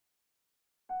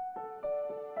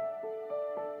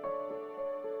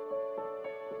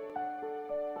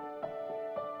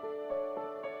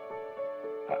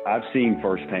I've seen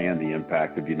firsthand the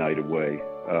impact of United Way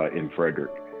in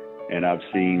Frederick, and I've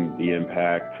seen the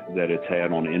impact that it's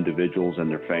had on individuals and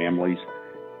their families.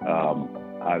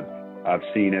 I've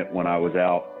seen it when I was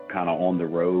out kind of on the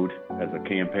road as a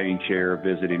campaign chair,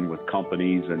 visiting with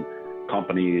companies and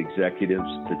company executives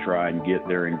to try and get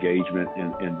their engagement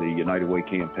in the United Way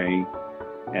campaign.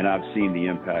 And I've seen the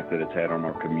impact that it's had on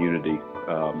our community.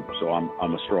 So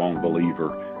I'm a strong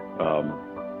believer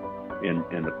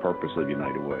in the purpose of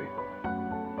United Way.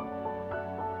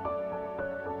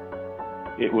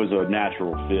 It was a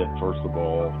natural fit, first of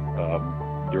all,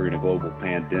 during a global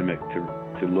pandemic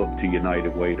to look to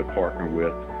United Way to partner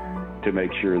with, to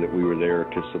make sure that we were there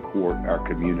to support our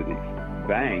community.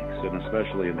 Banks, and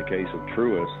especially in the case of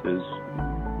Truist,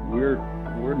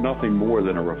 we're nothing more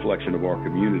than a reflection of our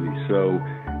community. So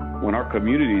when our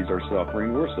communities are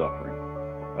suffering, we're suffering.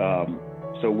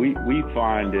 So we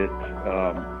find it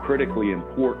critically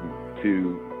important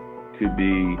to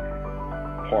be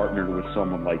partnered with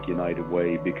someone like United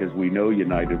Way, because we know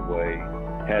United Way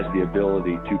has the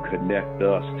ability to connect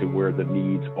us to where the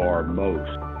needs are most.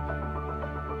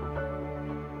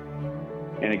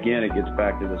 And again, it gets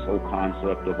back to this whole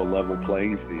concept of a level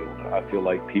playing field. I feel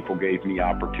like people gave me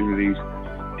opportunities.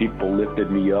 People lifted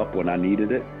me up when I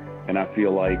needed it. And I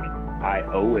feel like I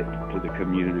owe it to the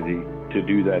community to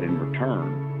do that in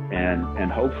return.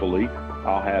 And hopefully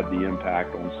I'll have the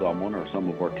impact on someone, or some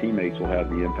of our teammates will have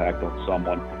the impact on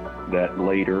someone that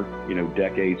later,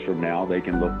 decades from now, they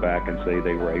can look back and say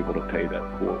they were able to pay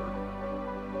that forward.